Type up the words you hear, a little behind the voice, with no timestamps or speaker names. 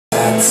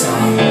sad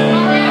song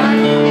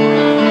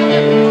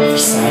for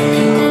sad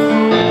people.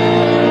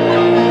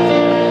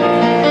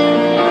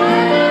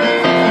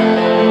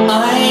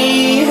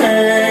 I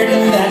heard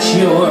that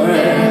you're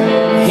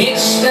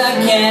hitched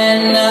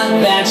again,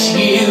 that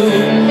you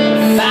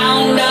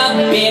found a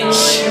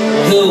bitch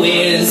who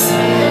is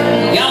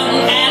young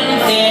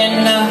and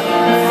thin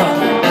from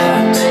the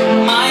cut.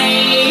 I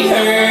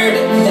heard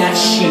that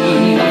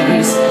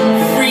she's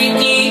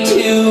freaky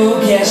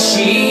too, yes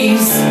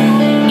she's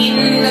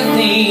into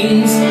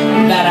things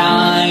that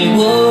I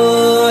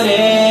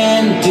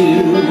wouldn't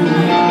do.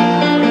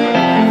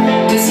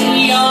 Does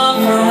your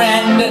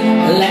friend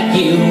let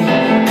you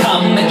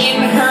come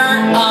in her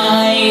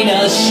eye?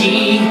 Does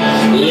she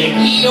lick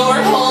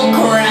your whole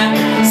crack,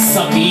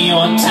 suck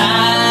your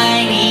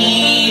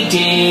tiny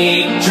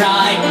dick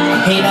dry?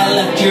 Hate I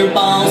left your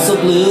balls so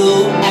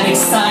blue and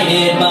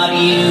excited, but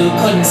you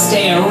couldn't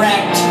stay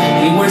erect.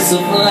 You were so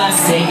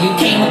flaccid, you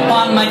came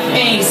upon my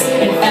face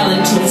and fell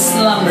into a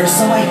slumber,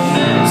 so I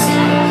used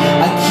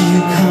a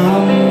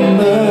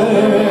cucumber.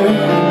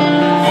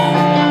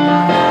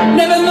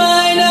 Never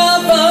mind,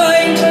 I'll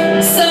find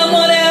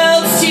someone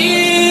else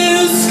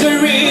to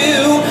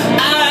screw.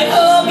 I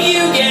hope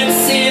you get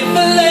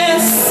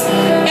syphilis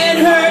and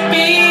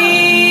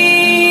herpes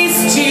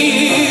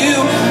too.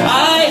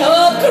 I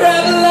hope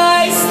crab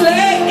lice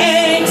lay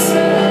eggs.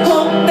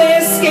 Hope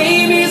there's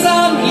scabies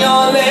on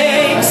your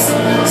legs.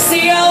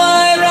 See how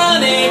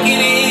ironic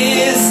it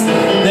is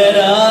that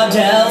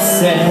Adele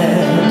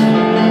said,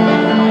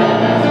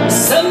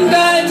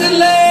 sometimes it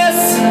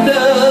lasts in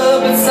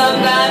love, but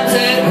sometimes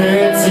it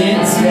hurts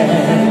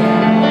instead.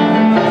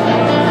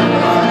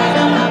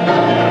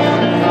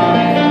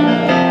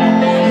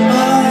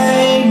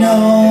 I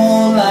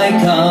know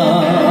like a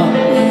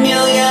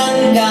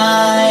million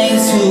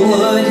guys who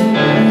would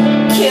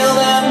kill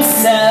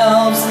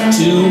themselves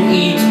to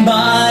eat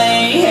my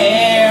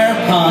hair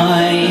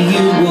pie.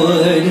 You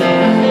would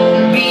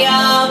be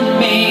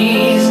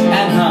amazed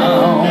at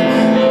how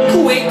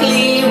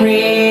quickly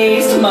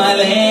raised my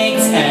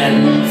legs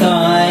and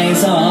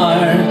thighs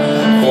are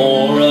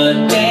for a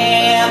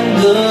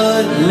damn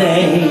good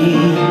lay.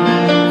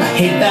 I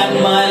hate that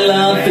my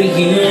love for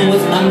you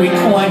was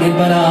unrequited,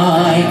 but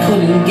I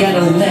couldn't get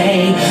a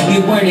lay.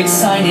 You weren't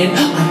excited. I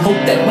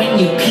hope that when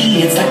you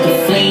pee it's like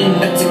a flame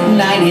that's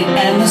ignited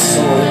and the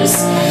sores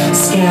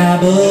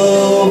scab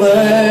over.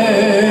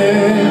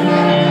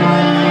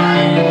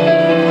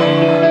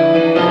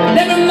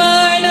 Never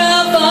mind,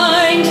 I'll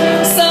find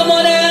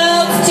someone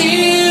else to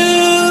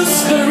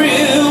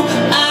screw.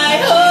 I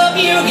hope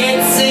you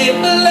get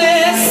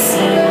syphilis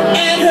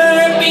and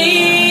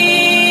herpes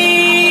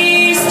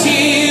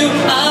too.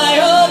 I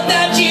hope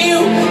that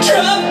you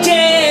drop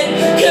dead,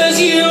 cause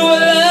you were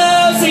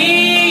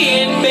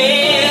lousy in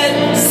bed.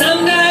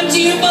 Sometimes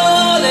you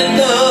fall in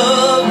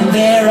love,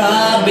 they're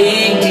a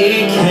big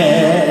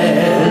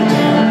dickhead.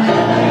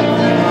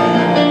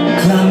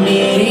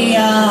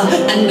 Chlamydia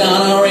and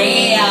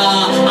gonorrhea,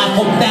 I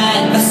hope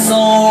that the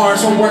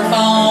sores will work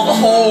all the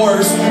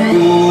whores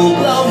who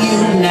blow you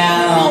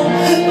now,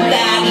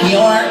 that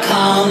your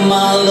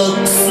comma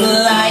looks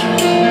like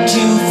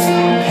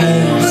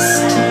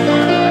toothpaste.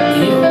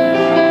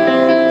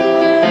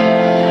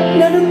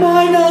 Never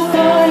mind, I'll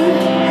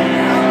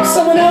find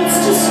someone else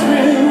to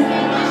screw.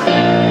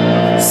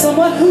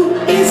 Someone who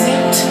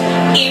isn't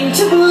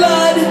into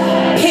blood,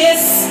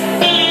 piss,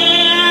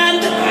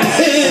 and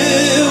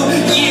poo.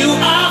 You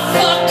are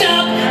fucked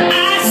up,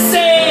 I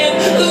said.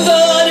 The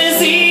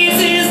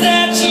diseases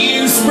that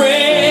you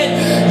spread.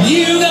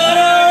 You got a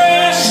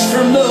rash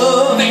from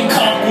love and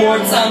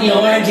cockwarts on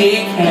your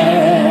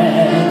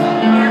dickhead.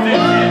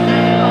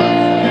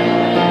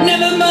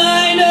 Never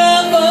mind,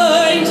 I'll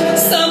find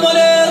someone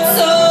else,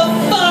 oh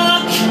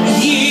fuck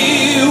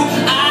you.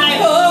 I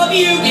hope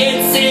you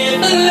get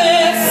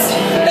syphilis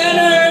and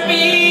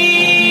herpes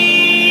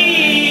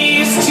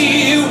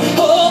too.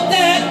 Hope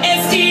that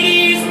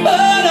STDs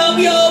burn up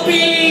your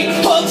pee.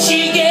 Hope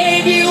she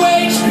gave you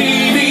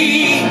HPV.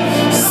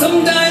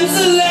 Sometimes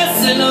the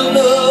lesson of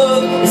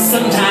love is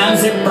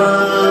sometimes it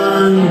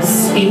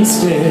burns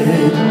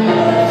instead.